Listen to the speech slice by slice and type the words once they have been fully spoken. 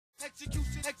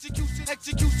Execution up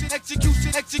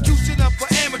for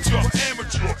amateur.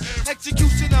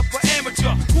 Execution up for amateur.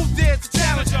 Who dares to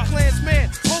challenge a Klansman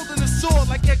holding a sword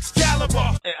like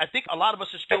Excalibur? I think a lot of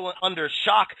us are still under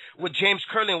shock with James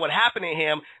Kirkland, what happened to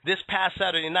him this past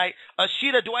Saturday night.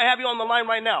 Ishida, do I have you on the line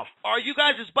right now? Are you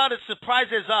guys about as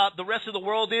surprised as the rest of the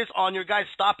world is on your guys'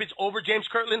 stoppage over James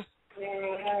Kirkland?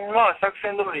 まあ作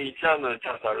戦通り1ラウンドでチ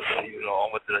ャンスあるというのを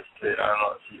思ってたし、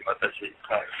私、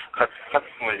勝つ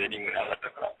つもりでリングに上がった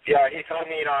から。Yeah, he told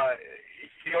me he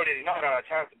already know the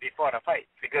chance before the fight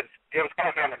because James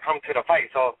Kirkland come to the fight,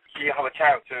 so he have a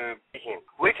chance to beat him.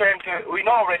 We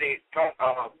know already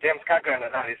James Kirkland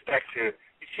and respect to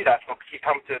Ishida, so he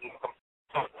come to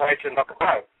try to knock him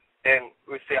out. Then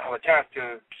we still have a chance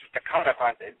to keep the counter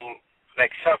punch and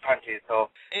like sharp punches. So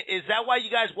is that why you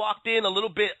guys walked in a little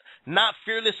bit not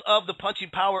fearless of the punching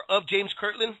power of James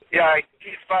Kirkland? Yeah,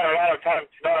 he's fought a lot of times,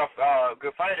 a lot of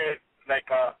good fighters like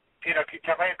Peter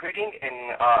Quitting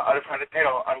and Alvarez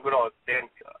and Growth. Then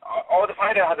all the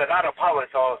fighters have a lot of power,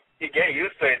 so he get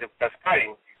used to it, the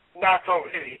sparring. Not so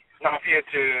really, not fear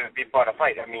to be part of the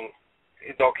fight. I mean,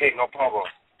 it's okay, no problem.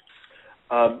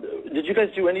 Did you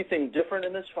guys do anything different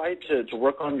in this fight to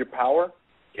work on your power?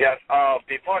 Yes,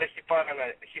 before he fought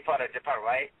in Japan,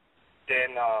 right?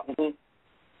 Then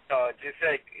just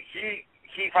like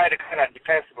he fought kind of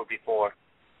defensive before,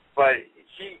 but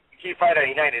he fought in the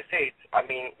United States. I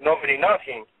mean, nobody knows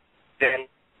him. Then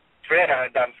trainer,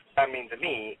 that means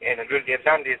me, and really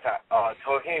done this.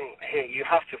 Told him, hey, you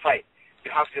have to fight.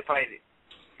 You have to fight,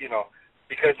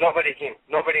 because nobody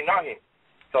know him.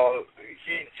 So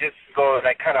he just go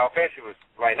like kind of offensive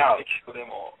right now. He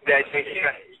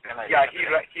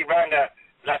ran the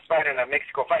last fight in the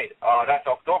Mexico fight last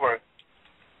October.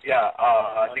 Yeah,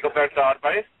 Rigoberto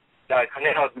Alvarez,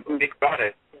 Canelo's big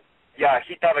brother. Yeah,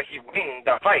 he thought he win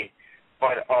the fight,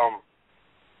 but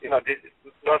he lost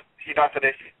the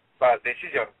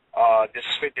decision. This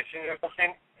quick decision or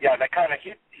something. Yeah, like kind of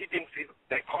he didn't feel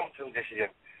like confident decision,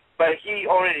 but he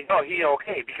already know he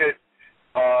okay because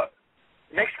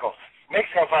Mexico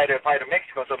fighter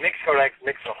Mexico, so Mexico likes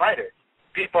Mexico fighters.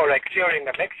 People like cheering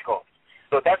the Mexico,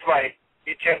 so that's why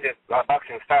he changed his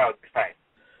boxing style this time.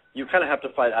 You kind of have to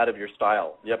fight out of your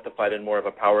style. You have to fight in more of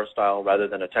a power style rather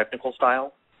than a technical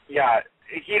style. Yeah,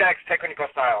 he likes technical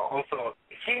style. Also,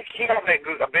 he has a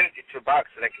good ability to box,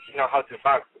 like he know how to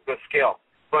box, good skill.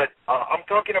 But I'm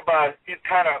talking about he's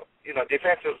kind of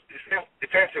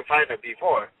defensive fighter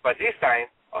before, but this time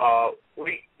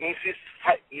we insist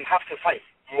you have to fight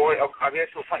more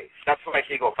aggressive fight. That's why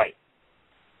he go fight.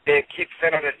 They keep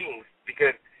sending the things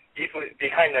because if we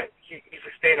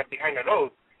stay behind the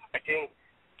road, I think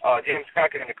James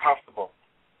Kirkland is comfortable.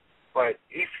 But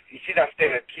if he doesn't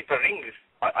stay and keep the rings,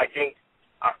 I think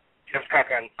James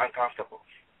Kirkland uncomfortable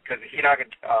because he not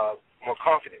more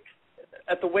confident.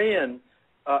 At the weigh-in,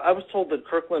 I was told that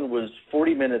Kirkland was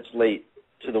 40 minutes late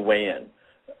to the weigh-in.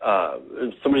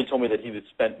 Somebody told me that he had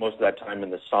spent most of that time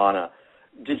in the sauna.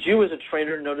 Did you, as a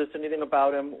trainer, notice anything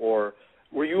about him, or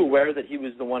were you aware that he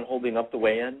was the one holding up the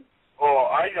weigh-in? Oh,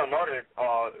 I don't know that.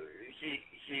 He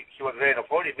was late,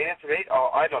 40 minutes late.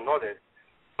 I don't know that.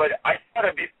 But I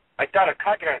thought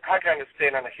Kirkland is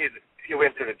saying that he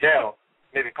went to the jail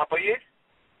maybe a couple of years.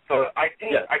 So I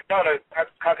think I thought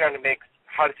Kirkland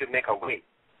hard to make a weight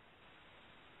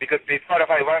because before the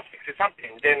fight 160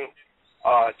 something, then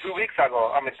 3 weeks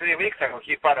ago,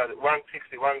 he fought at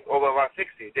 160, over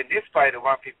 160. Then this fight at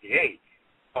 158.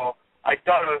 So I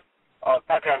thought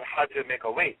Kirkland had to make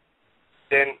a weight.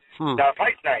 Then the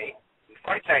fight night,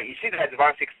 Ishida has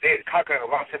 168, Kirkland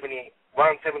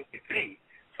 173.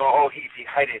 So he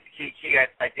had it.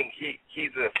 I think he's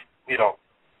he's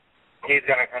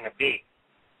gonna kind of big,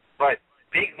 but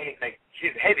big means like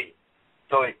he's heavy.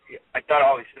 So I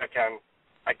thought Ishida can.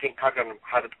 I think Kirkland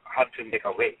had to make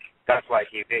a weight. That's why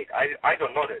he weighed. I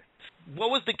don't know this. What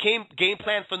was the game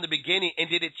plan from the beginning, and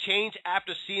did it change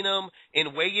after seeing him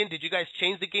in weigh-in? Did you guys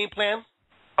change the game plan?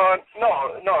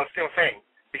 No, still same.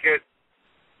 Because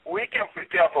we can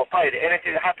prepare for fight.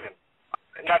 Anything happen,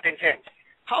 nothing changed.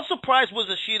 How surprised was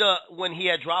Ishida when he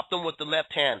had dropped him with the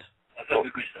left hand? Oh,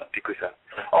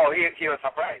 he was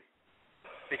surprised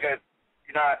because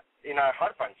in a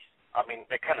hard punch, I mean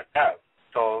they kind of down.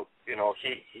 So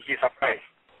he's surprised.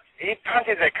 He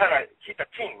punches that kind of hit the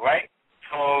chin, right?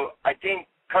 So I think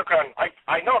Kirkland.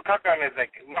 I know Kirkland is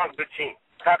like not good chin.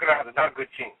 Kirkland has not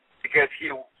good chin because he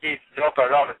dropped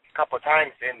around a couple of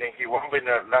times and then he won with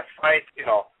the last fight.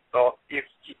 So if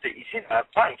he hit a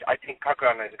punch, I think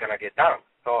Kirkland is gonna get down.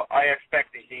 So I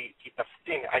expect he hit the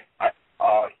chin.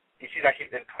 Ishida hit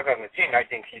the Kirkland chin. I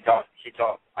think he does.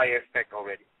 I expect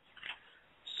already.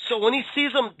 So when he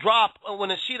sees him drop,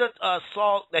 when Ishida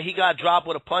saw that he got dropped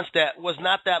with a punch that was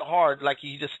not that hard, like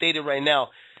you just stated right now,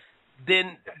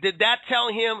 then did that tell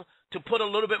him to put a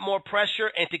little bit more pressure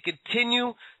and to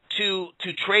continue to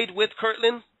trade with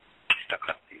Kirkland?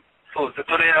 そうです。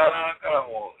トレーナーから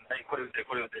も、これ打て、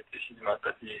これ打てって指示もあっ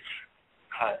たし、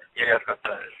はい、やりやすかっ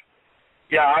たです。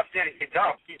Yeah, after he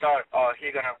jumped, he thought,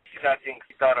 he thought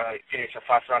finish a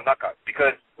fast round knockout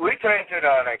because we trying to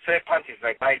like straight punches,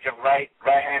 like right jab, right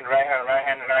hand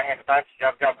punch,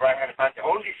 jab, right hand punch,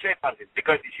 only straight punches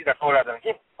because Ishida taller than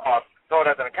him,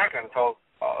 taller than Kirkland, so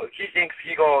he thinks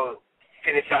he go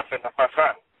finish up in the first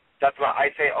round. That's why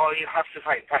I say, oh, you have to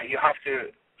fight, you have to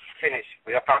finish,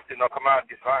 you have to knock him out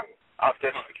this round.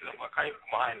 After, but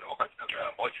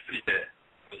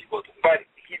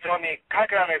he told me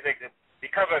Kirkland is like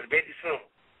recovered very soon,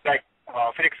 like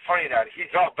Felix pointed out. He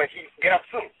dropped, but he get up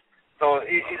soon. So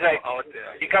he's like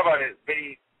recovered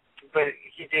very, but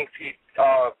he thinks he's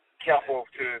careful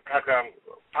to Kirkland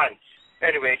punch.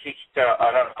 Anyway, he hit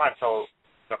another punch, so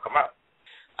knock him out.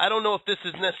 I don't know if this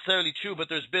is necessarily true, but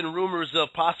there's been rumors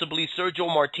of possibly Sergio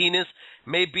Martinez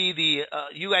may be the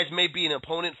you guys may be an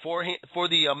opponent for him, for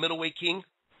the middleweight king.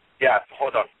 Yeah,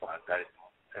 hold on. That is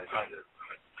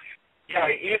yeah,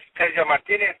 if Sergio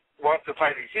Martinez wants to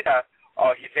fight Ishida,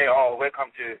 he say, oh,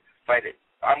 welcome to fight it.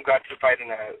 I'm glad to fight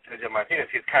in Sergio Martinez.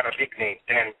 He's kind of big name.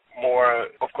 Then more,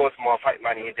 of course, more fight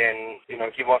money. Then, he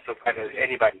wants to fight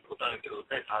anybody.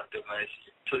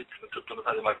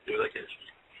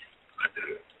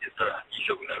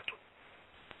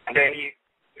 And then he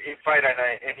fight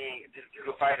any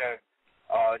fighter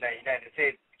in the United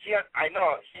States. I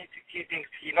know he thinks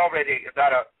he already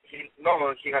got he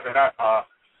knows he has a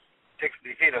six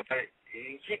defeater, but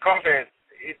he confident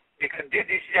because this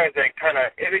decision is like kind of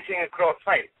everything close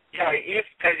fight. Yeah, if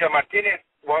Sergio Martinez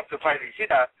wants to fight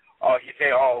Ishida, he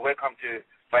say, oh, welcome to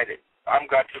fight it. I'm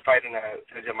glad to fight in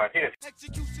Sergio Martinez.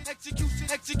 Execution of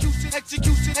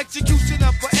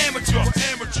an amateur.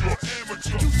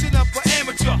 Execution of an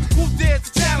amateur. Who dares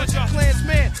to challenge a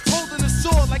Klansman holding a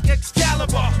sword like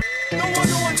Excalibur? No one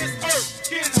on this earth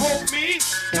can hold me.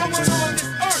 No one on this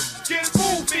earth can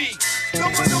move me. No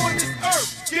one on this earth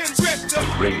can rip the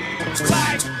ring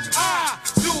like I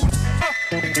do.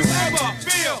 If you ever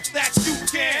feel that you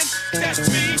can test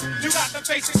me, you got to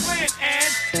face a clan and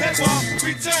never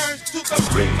return to the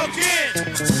ring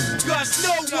again. Cause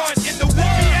no one in the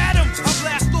world at him. I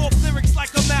blast off lyrics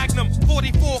like a Magnum,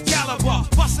 44 caliber,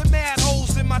 busting mad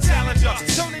holes in my challenger,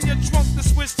 turning your trunk to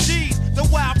Swiss cheese. The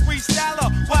wild freestyler,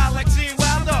 wild like Gene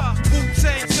Wilder.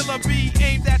 Wu-Tang Killer B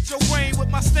aimed at your brain with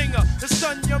my stinger to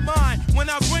stun your mind when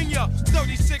I bring you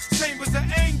 36 chambers of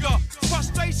anger,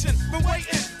 frustration, been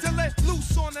waiting to let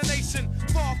loose on the nation.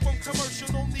 Far from commercial,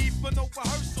 no need for no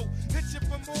rehearsal.